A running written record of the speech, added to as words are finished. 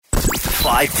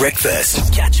5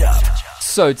 breakfast. Catch up.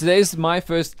 So today's my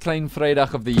first Klein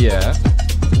Vrydag of the year.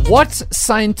 What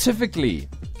scientifically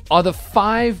are the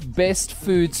 5 best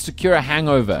foods to cure a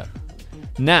hangover?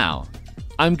 Now,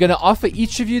 I'm going to offer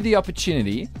each of you the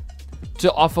opportunity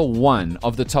to offer one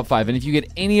of the top 5. And if you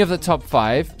get any of the top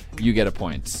 5, you get a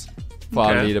point for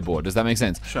our leaderboard. Does that make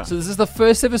sense? Sure. So this is the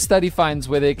first ever study finds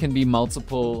where there can be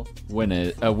multiple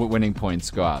winning points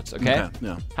go out. Okay?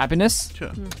 Yeah. Happiness?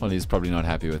 Sure. Well, he's probably not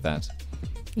happy with that.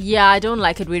 Yeah, I don't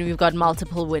like it when we've got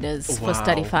multiple winners for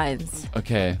study finds.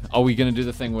 Okay. Are we going to do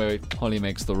the thing where Holly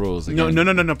makes the rules again?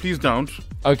 No, please don't.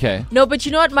 Okay. No, but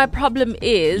you know what my problem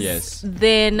is? Yes.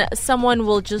 Then someone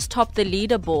will just top the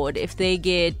leaderboard if they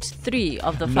get 3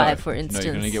 of the 5, for instance.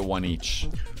 No, you're going to get 1 each.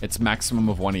 It's maximum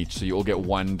of 1 each, so you all get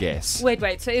 1 guess. Wait.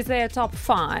 So is there a top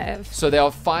 5? So there are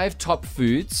 5 top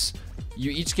foods. You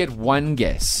each get 1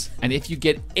 guess. And if you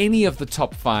get any of the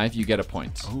top 5, you get a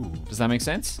point. Ooh. Does that make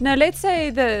sense? No, let's say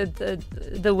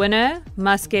the winner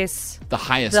must guess The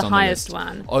highest the on highest the list.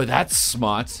 one. Oh, that's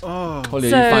smart. Oh. Holly,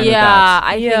 So, are you fine with Yeah, that?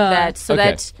 I think Yeah. that. So Okay.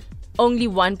 that only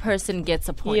one person gets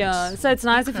a point. Yeah, so it's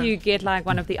nice if you get like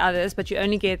one of the others, but you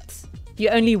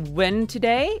only win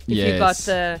today if you got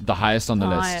the highest on the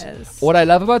list. highest. What I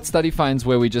love about study finds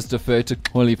where we just defer to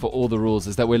Holly for all the rules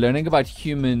is that we're learning about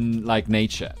human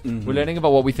nature. We're learning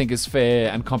about what we think is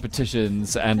fair and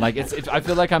competitions and I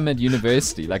feel like I'm at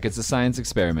university, like it's a science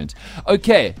experiment.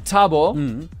 Okay,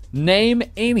 Thabo, name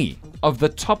any of the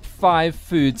top 5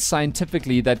 foods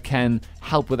scientifically that can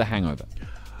help with a hangover.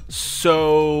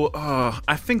 So,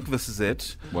 I think this is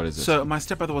it. What is it? So, my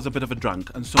stepbrother was a bit of a drunk,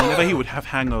 and so whenever he would have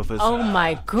hangovers, Oh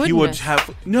my goodness. he would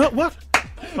have... No, what?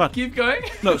 What? Keep going.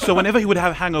 No, so whenever he would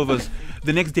have hangovers,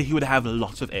 the next day he would have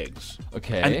lots of eggs.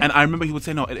 Okay. And I remember he would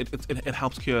say, no, it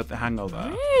helps cure the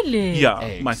hangover. Really? Yeah,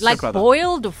 Eggs. my Like stepbrother.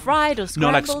 boiled or fried or No,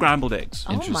 scrambled? like scrambled eggs.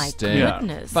 Oh my Interesting. Yeah.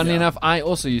 goodness. Funnily enough, I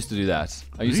also used to do that.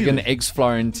 I used to get Really? an eggs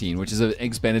Florentine, which is an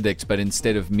eggs Benedict, but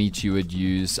instead of meat, you would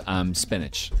use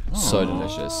spinach. So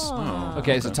delicious.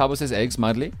 Okay, so Thabo says eggs,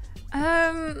 Madly.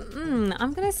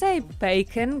 I'm gonna say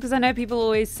bacon because I know people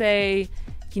always say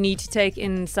you need to take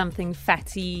in something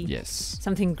fatty, Yes.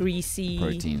 something greasy.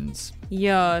 Proteins.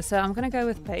 Yeah, so I'm gonna go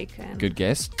with bacon. Good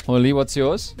guess. Holly, what's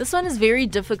yours? This one is very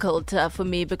difficult for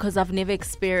me because I've never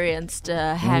experienced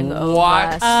a hangover.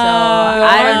 What? So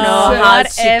I don't know how to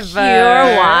cure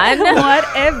one.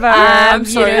 Whatever. I'm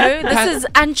sorry. You know, this is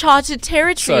uncharted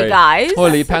territory, guys.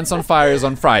 Holly, Pants on Fire is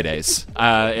on Fridays.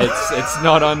 It's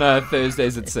not on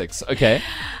Thursdays at 6. Okay.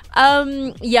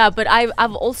 Yeah, but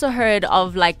I've also heard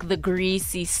of like the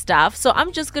greasy stuff. So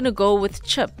I'm just gonna go with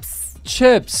chips.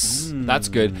 Chips. That's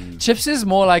good. Chips is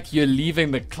more like you're leaving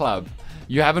the club.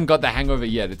 You haven't got the hangover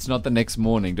yet. It's not the next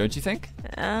morning, don't you think?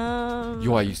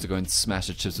 I used to go and smash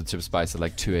a chips with chip spice at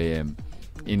like 2 a.m.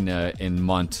 in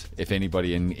Mont. If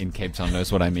anybody in Cape Town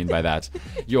knows what I mean by that.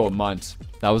 Mont.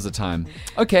 That was the time.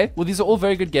 Okay, well, these are all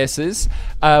very good guesses.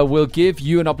 We'll give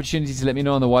you an opportunity to let me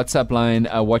know on the WhatsApp line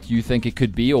what you think it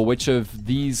could be or which of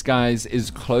these guys is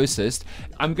closest.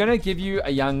 I'm going to give you a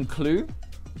young clue.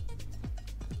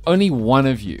 Only one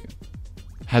of you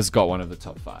has got one of the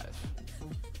top 5.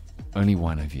 Only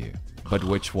one of you. But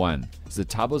which one? Is it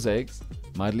Thabo's eggs,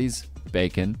 Madly's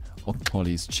bacon, or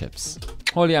Holly's chips?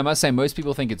 Holly, I must say, most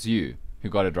people think it's you who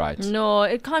got it right. No,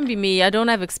 it can't be me. I don't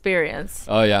have experience.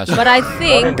 Oh, yeah. Sure. But I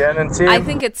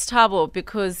think it's Thabo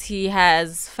because he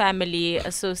has family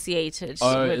associated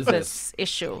with this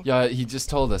issue. Yeah, he just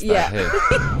told us Yeah.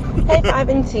 that. Hey. Hey, Five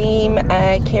and team.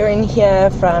 Karen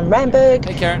here from Randburg.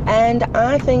 Hey, Karen. And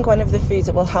I think one of the foods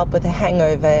that will help with a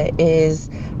hangover is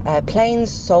plain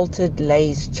salted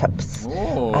Lay's chips.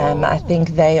 Oh. I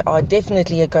think they are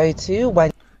definitely a go-to.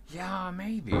 Yeah,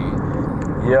 maybe.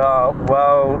 Yeah,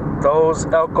 well, those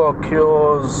alcohol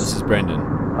cures This is Brendan.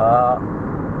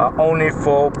 are only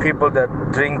for people that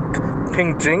drink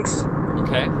pink drinks.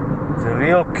 Okay. The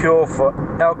real cure for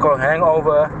alcohol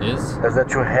hangover Is? is that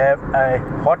you have a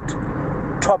hot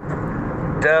top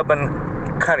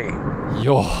Durban curry.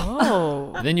 Yo.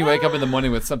 Oh. Then you wake up in the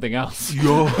morning with something else.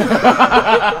 Yo.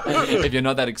 If you're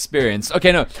not that experienced.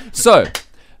 Okay, no. So,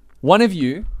 one of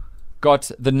you got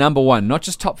the number 1, not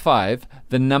just top 5,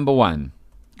 the number 1.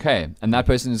 Okay, and that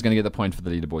person is going to get the point for the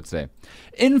leaderboard today.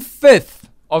 In 5th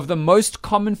of the most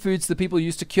common foods that people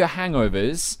use to cure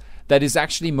hangovers, that is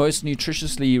actually most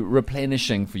nutritiously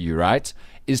replenishing for you, right,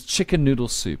 is chicken noodle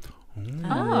soup.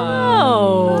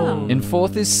 Oh. In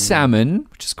 4th is salmon,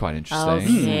 which is quite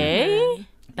interesting. Okay.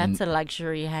 That's a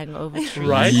luxury hangover treat.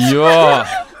 Right? Yeah.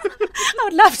 I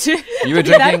would love to You were be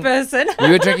that drinking. person.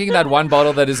 You were drinking that one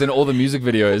bottle that is in all the music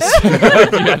videos.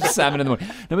 You have salmon in the morning.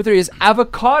 Number 3 is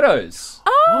avocados.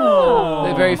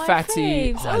 They're very my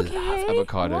fatty. faves. I Okay. love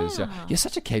avocados. Wow. Yeah. You're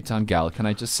such a Cape Town gal, can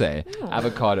I just say?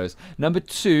 Avocados. Number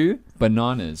 2,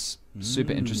 bananas.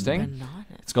 Super interesting.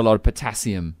 It's got a lot of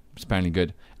potassium. It's apparently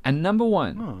good. And number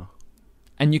 1,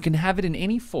 and you can have it in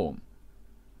any form,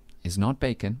 is not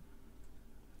bacon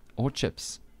or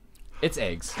chips. It's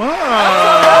eggs. You're on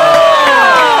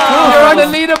the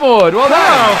leaderboard. Well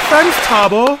done. Thanks,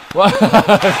 Tabo.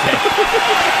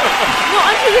 No,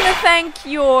 aren't you going to thank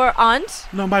your aunt?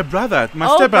 No, my brother, my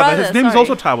Oh, stepbrother. brother, His name is sorry.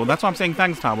 also Tabo. That's why I'm saying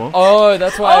thanks, Tabo. Oh,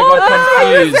 that's why I got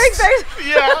confused.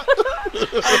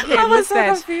 I was so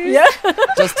that. confused. Yeah.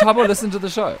 Does Tabo listen to the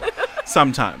show?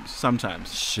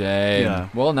 Sometimes. Shame. Yeah.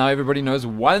 Well, now everybody knows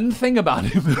one thing about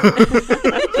him.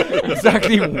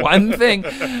 Exactly one thing.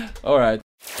 All right.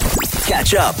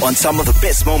 Catch up on some of the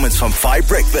best moments from 5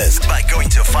 Breakfast by going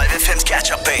to 5FM's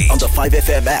catch-up page on the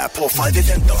 5FM app or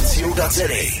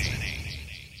 5FM.co.za.